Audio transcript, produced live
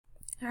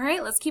All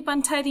right, let's keep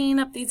on tidying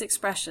up these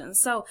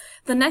expressions. So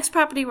the next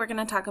property we're going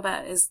to talk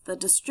about is the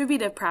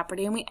distributive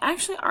property, and we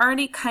actually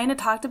already kind of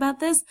talked about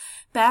this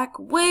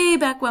way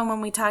back when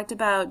we talked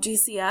about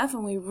GCF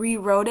and we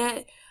rewrote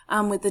it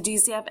with the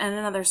GCF and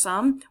another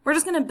sum. We're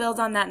just going to build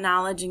on that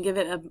knowledge and give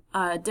it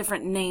a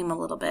different name a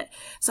little bit.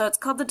 So it's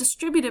called the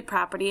distributive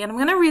property, and I'm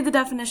going to read the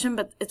definition,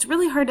 but it's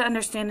really hard to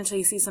understand until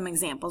you see some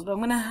examples, but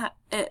I'm going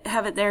to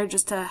have it there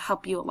just to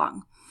help you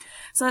along.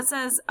 So it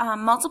says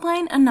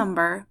multiplying a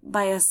number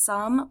by a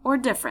sum or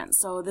difference.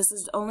 So this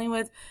is only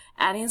with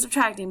adding and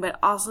subtracting, but it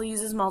also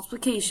uses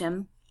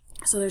multiplication.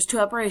 So there's two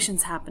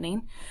operations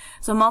happening.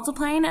 So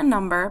multiplying a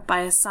number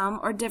by a sum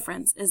or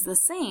difference is the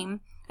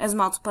same as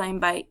multiplying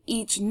by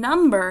each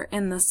number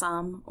in the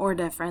sum or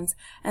difference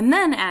and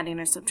then adding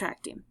or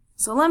subtracting.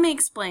 So let me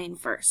explain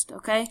first,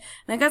 okay?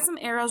 And I got some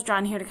arrows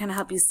drawn here to kind of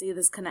help you see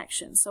this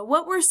connection. So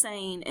what we're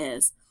saying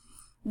is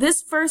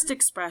this first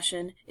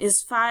expression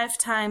is 5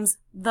 times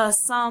the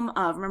sum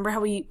of. Remember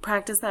how we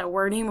practiced that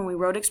wording when we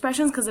wrote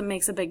expressions? Because it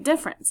makes a big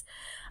difference.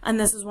 And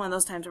this is one of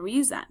those times where we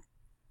use that.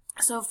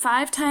 So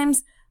 5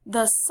 times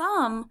the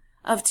sum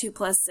of 2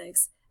 plus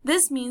 6.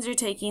 This means you're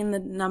taking the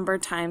number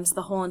times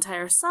the whole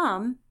entire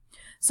sum.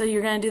 So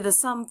you're going to do the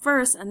sum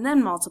first and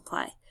then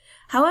multiply.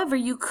 However,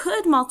 you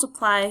could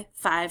multiply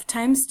 5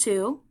 times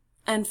 2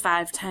 and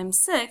 5 times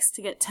 6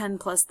 to get 10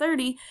 plus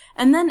 30,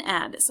 and then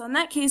add. So in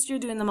that case, you're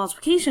doing the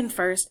multiplication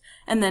first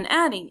and then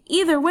adding.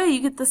 Either way,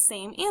 you get the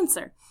same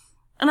answer.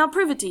 And I'll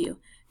prove it to you.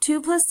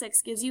 2 plus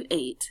 6 gives you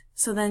 8,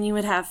 so then you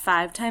would have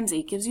 5 times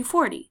 8 gives you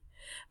 40.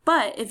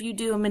 But if you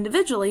do them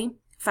individually,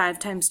 5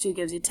 times 2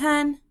 gives you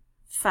 10,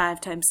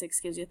 5 times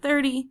 6 gives you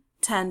 30,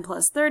 10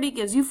 plus 30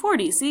 gives you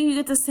 40. See, you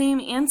get the same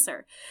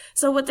answer.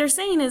 So what they're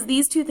saying is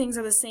these two things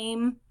are the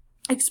same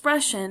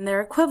expression, they're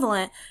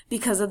equivalent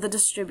because of the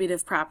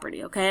distributive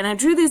property, okay? And I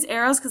drew these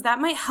arrows because that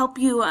might help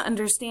you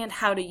understand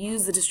how to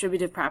use the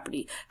distributive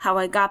property. How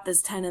I got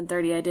this 10 and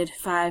 30, I did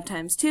 5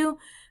 times 2,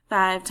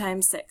 5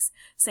 times 6.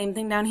 Same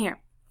thing down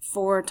here.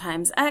 4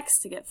 times x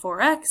to get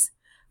 4x,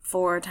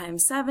 4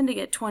 times 7 to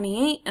get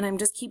 28, and I'm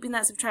just keeping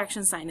that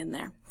subtraction sign in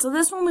there. So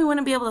this one we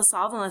wouldn't be able to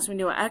solve unless we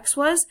knew what x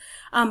was,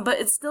 but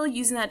it's still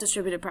using that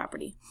distributive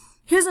property.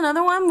 Here's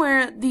another one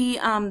where the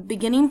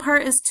beginning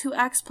part is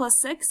 2x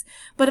plus 6,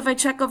 but if I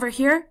check over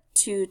here,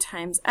 2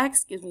 times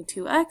x gives me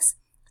 2x,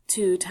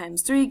 2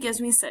 times 3 gives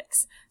me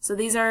 6. So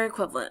these are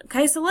equivalent.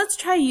 Okay, so let's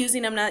try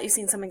using them now that you've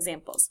seen some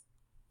examples.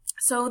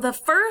 So the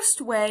first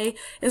way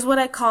is what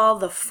I call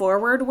the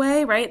forward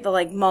way, right?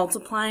 The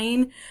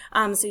multiplying.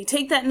 So you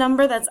take that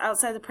number that's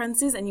outside the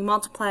parentheses and you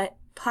multiply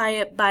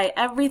it by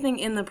everything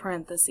in the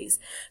parentheses.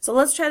 So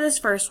let's try this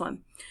first one.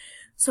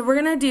 So we're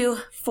going to do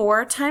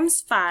 4 times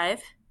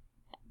 5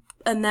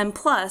 and then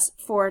plus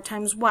 4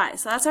 times y.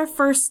 So that's our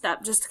first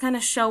step, just to kind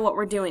of show what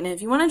we're doing. And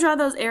if you want to draw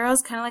those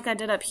arrows kind of like I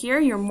did up here,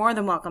 you're more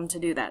than welcome to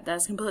do that.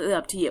 That's completely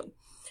up to you.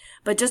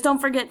 But just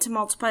don't forget to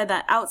multiply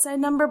that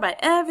outside number by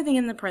everything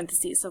in the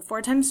parentheses. So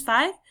 4 times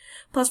 5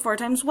 plus 4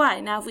 times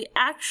y. Now if we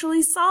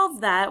actually solve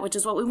that, which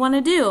is what we want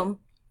to do,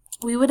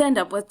 we would end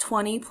up with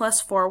 20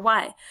 plus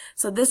 4y.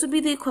 So this would be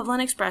the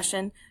equivalent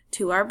expression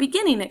to our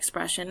beginning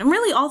expression. And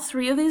really all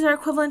three of these are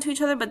equivalent to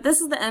each other, but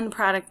this is the end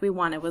product we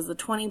wanted, was the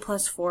 20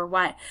 plus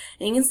 4y.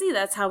 And you can see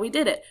that's how we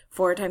did it.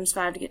 4 times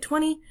 5 to get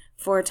 20,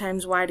 4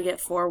 times y to get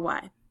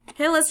 4y.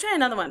 Okay, let's try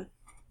another one.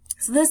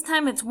 So this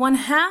time it's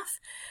 1/2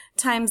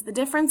 times the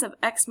difference of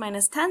x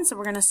minus 10. So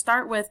we're going to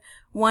start with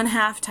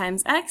 1/2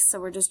 times x. So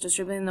we're just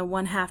distributing the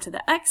 1/2 to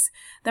the x.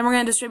 Then we're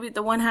going to distribute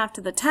the 1/2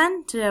 to the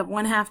 10 to have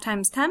 1/2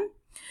 times 10.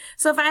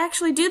 So if I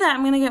actually do that,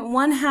 I'm going to get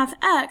 1/2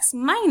 x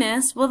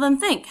minus, well then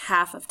think,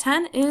 half of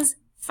 10 is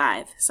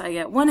 5. So I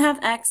get 1/2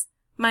 x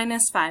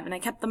minus 5. And I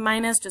kept the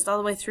minus just all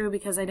the way through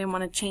because I didn't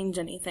want to change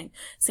anything.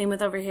 Same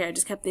with over here. I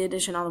just kept the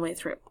addition all the way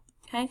through.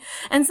 Okay?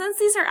 And since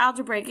these are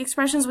algebraic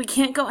expressions, we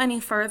can't go any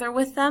further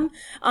with them.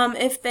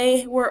 If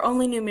they were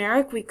only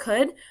numeric, we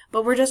could,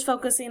 but we're just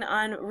focusing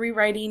on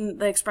rewriting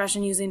the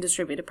expression using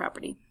distributive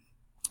property.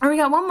 Or we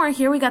got one more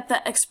here. We got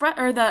the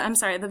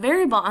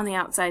variable on the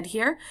outside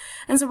here.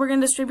 And so we're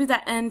going to distribute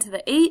that n to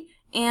the 8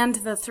 and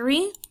the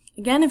 3.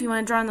 Again, if you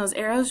want to draw on those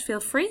arrows, feel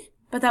free.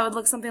 But that would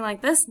look something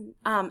like this,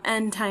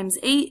 n times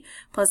 8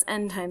 plus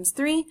n times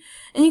 3.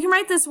 And you can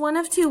write this one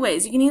of two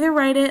ways. You can either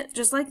write it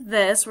just like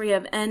this, where you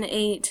have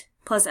n8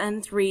 plus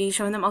n3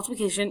 showing that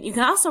multiplication. You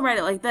can also write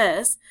it like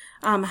this,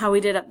 how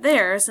we did up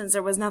there, since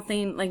there was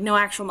nothing, no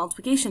actual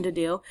multiplication to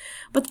do.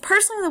 But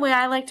personally, the way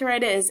I like to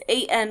write it is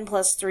 8n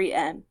plus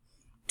 3n.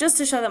 Just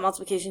to show that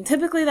multiplication.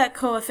 Typically that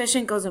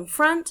coefficient goes in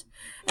front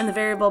and the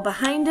variable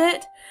behind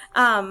it,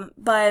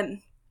 but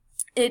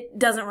it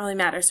doesn't really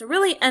matter. So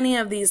really any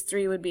of these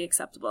three would be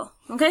acceptable.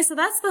 Okay, so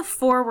that's the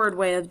forward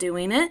way of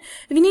doing it.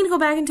 If you need to go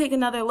back and take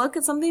another look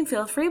at something,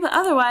 feel free, but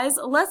otherwise,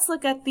 let's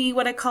look at the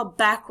what I call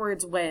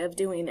backwards way of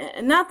doing it.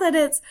 And not that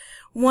it's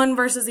one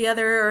versus the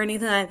other or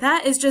anything like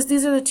that, it's just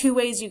these are the two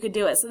ways you could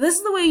do it. So this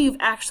is the way you've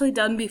actually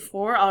done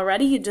before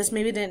already, you just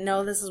maybe didn't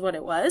know this is what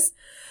it was.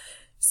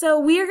 So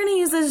we are going to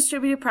use the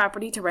distributive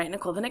property to write an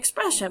equivalent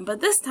expression, but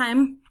this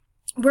time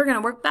we're going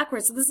to work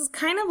backwards. So this is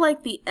kind of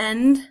like the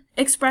end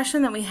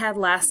expression that we had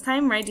last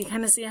time, right? Do you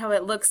kind of see how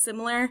it looks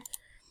similar?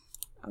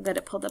 I'll get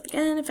it pulled up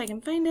again if I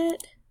can find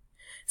it.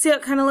 See how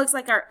it kind of looks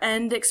like our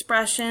end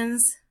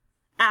expressions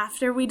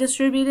after we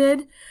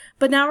distributed?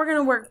 But now we're going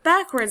to work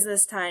backwards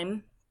this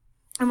time.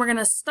 And we're going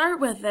to start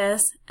with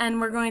this, and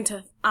we're going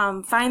to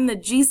find the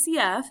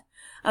GCF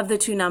of the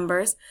two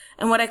numbers,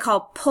 and what I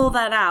call pull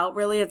that out,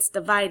 really it's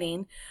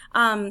dividing,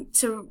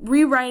 to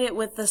rewrite it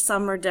with the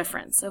sum or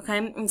difference, okay?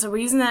 And so we're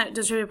using that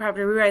distributive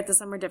property to rewrite the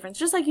sum or difference,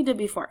 just like you did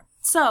before.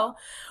 So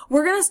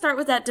we're going to start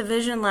with that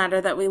division ladder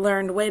that we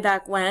learned way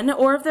back when,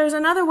 or if there's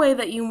another way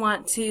that you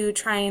want to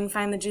try and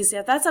find the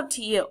GCF, that's up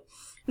to you.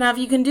 Now, if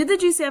you can do the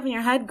GCF in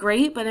your head,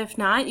 great, but if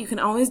not, you can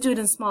always do it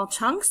in small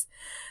chunks.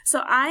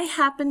 So I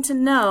happen to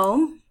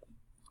know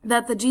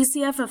that the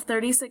GCF of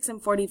 36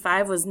 and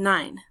 45 was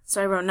 9.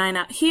 So I wrote 9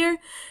 out here.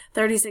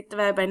 36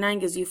 divided by 9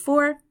 gives you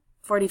 4.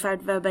 45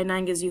 divided by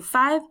 9 gives you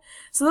 5.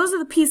 So those are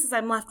the pieces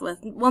I'm left with.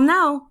 Well,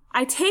 now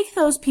I take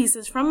those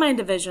pieces from my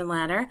division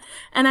ladder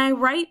and I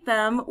write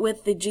them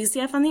with the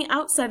GCF on the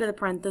outside of the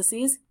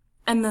parentheses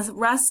and the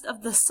rest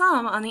of the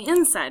sum on the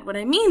inside. What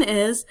I mean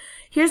is,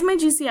 here's my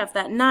GCF,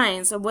 that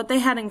 9. So what they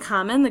had in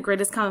common, the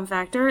greatest common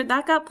factor,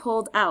 that got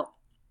pulled out.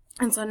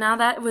 And so now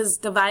that was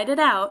divided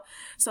out,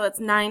 so it's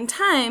 9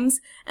 times,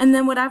 and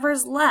then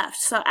whatever's left.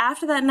 So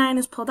after that 9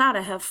 is pulled out,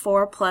 I have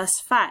 4 plus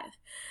 5.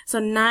 So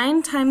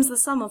 9 times the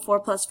sum of 4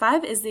 plus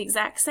 5 is the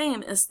exact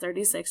same as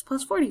 36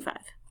 plus 45.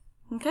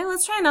 Okay,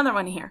 let's try another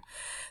one here.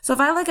 So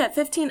if I look at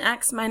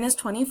 15x minus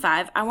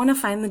 25, I want to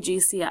find the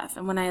GCF.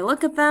 And when I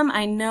look at them,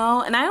 I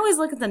know, and I always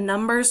look at the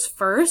numbers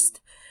first,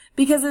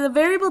 because the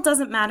variable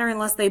doesn't matter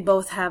unless they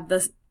both have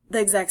the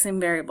exact same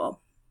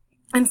variable.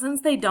 And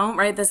since they don't,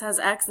 right, this has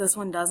x, this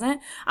one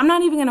doesn't, I'm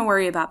not even going to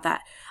worry about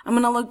that. I'm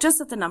going to look just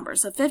at the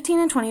numbers. So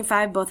 15 and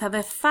 25 both have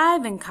a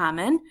 5 in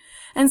common.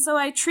 And so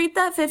I treat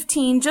that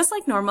 15 just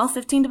like normal.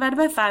 15 divided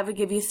by 5 would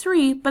give you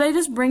 3, but I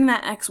just bring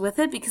that x with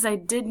it because I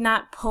did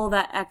not pull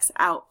that x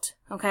out.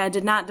 Okay, I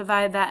did not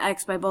divide that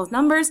x by both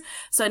numbers,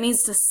 so it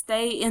needs to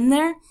stay in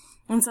there.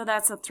 And so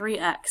that's a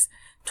 3x.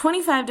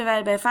 25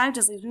 divided by 5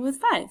 just leaves me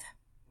with 5.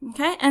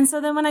 Okay, and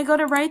so then when I go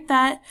to write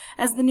that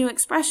as the new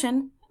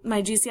expression,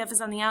 my GCF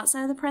is on the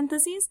outside of the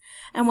parentheses,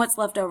 and what's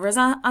left over is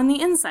on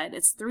the inside.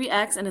 It's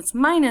 3x, and it's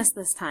minus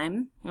this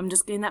time. I'm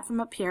just getting that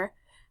from up here,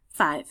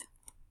 5.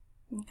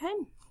 Okay.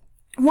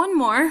 One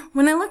more.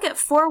 When I look at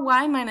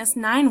 4y minus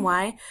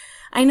 9y,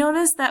 I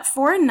notice that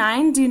 4 and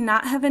 9 do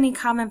not have any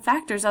common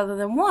factors other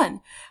than 1.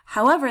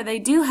 However, they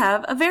do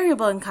have a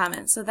variable in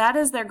common, so that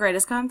is their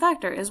greatest common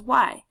factor, is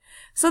y.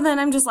 So then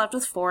I'm just left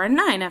with 4 and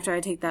 9 after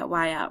I take that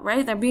y out,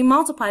 right? They're being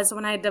multiplied, so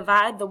when I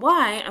divide the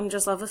y, I'm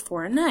just left with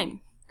 4 and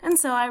 9. And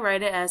so I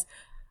write it as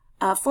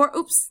 4,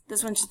 oops,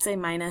 this one should say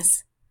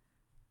minus.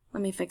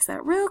 Let me fix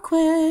that real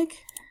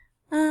quick.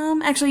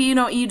 Actually, you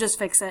know, you just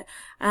fix it.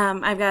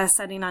 I've got a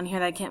setting on here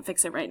that I can't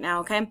fix it right now,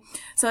 okay?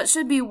 So it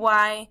should be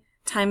y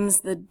times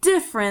the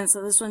difference,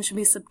 so this one should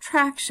be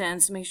subtraction,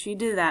 so make sure you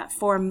do that,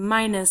 4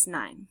 minus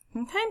 9,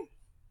 okay?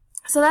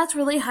 So that's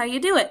really how you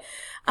do it.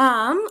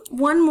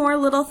 One more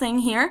little thing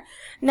here.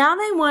 Now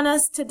they want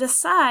us to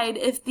decide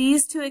if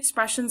these two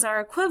expressions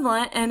are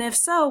equivalent, and if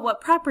so, what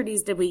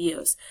properties did we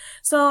use?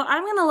 So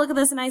I'm going to look at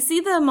this, and I see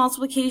the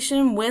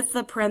multiplication with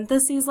the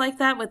parentheses like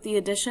that, with the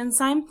addition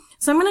sign.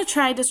 So I'm going to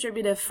try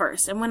distributive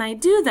first. And when I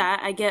do that,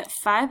 I get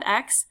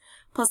 5x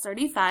plus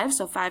 35,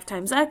 so 5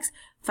 times x,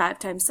 5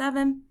 times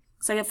 7.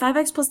 So I get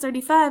 5x plus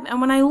 35,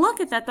 and when I look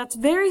at that, that's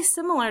very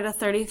similar to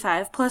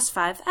 35 plus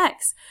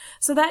 5x.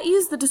 So that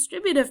used the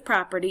distributive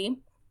property,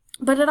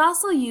 but it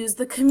also used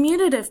the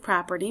commutative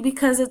property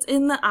because it's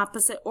in the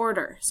opposite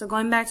order. So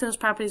going back to those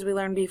properties we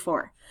learned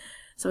before.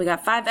 So we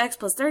got 5x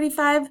plus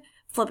 35,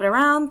 flip it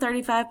around,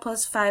 35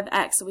 plus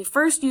 5x. So we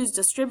first used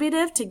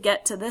distributive to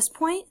get to this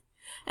point,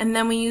 and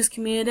then we use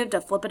commutative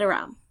to flip it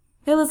around.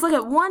 Okay, let's look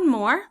at one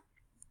more.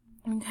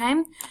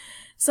 Okay.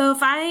 So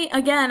if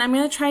I'm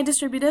going to try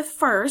distributive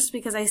first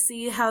because I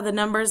see how the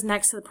number's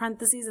next to the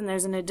parentheses and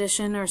there's an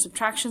addition or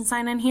subtraction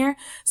sign in here.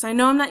 So I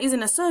know I'm not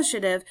using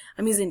associative,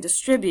 I'm using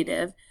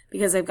distributive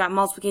because I've got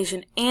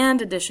multiplication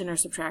and addition or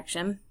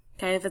subtraction.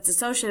 Okay, if it's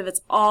associative,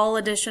 it's all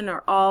addition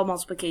or all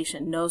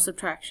multiplication, no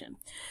subtraction.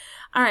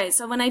 All right,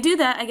 so when I do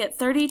that, I get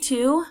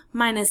 32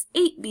 minus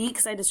 8b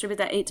because I distribute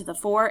that 8 to the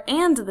 4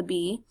 and to the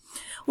b.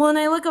 Well, when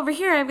I look over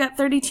here, I've got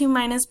 32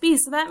 minus b,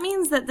 so that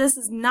means that this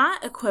is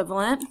not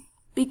equivalent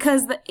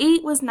because the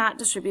 8 was not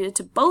distributed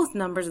to both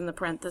numbers in the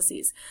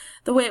parentheses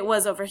the way it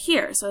was over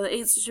here. So the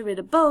 8's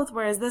distributed to both,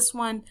 whereas this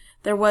one,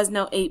 there was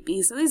no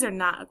 8b, so these are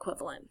not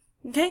equivalent.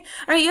 Okay?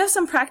 All right, you have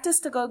some practice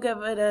to go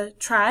give it a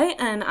try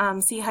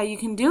and see how you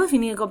can do. If you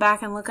need to go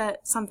back and look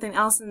at something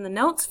else in the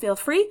notes, feel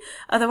free.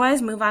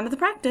 Otherwise, move on to the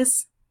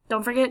practice.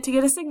 Don't forget to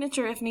get a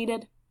signature if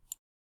needed.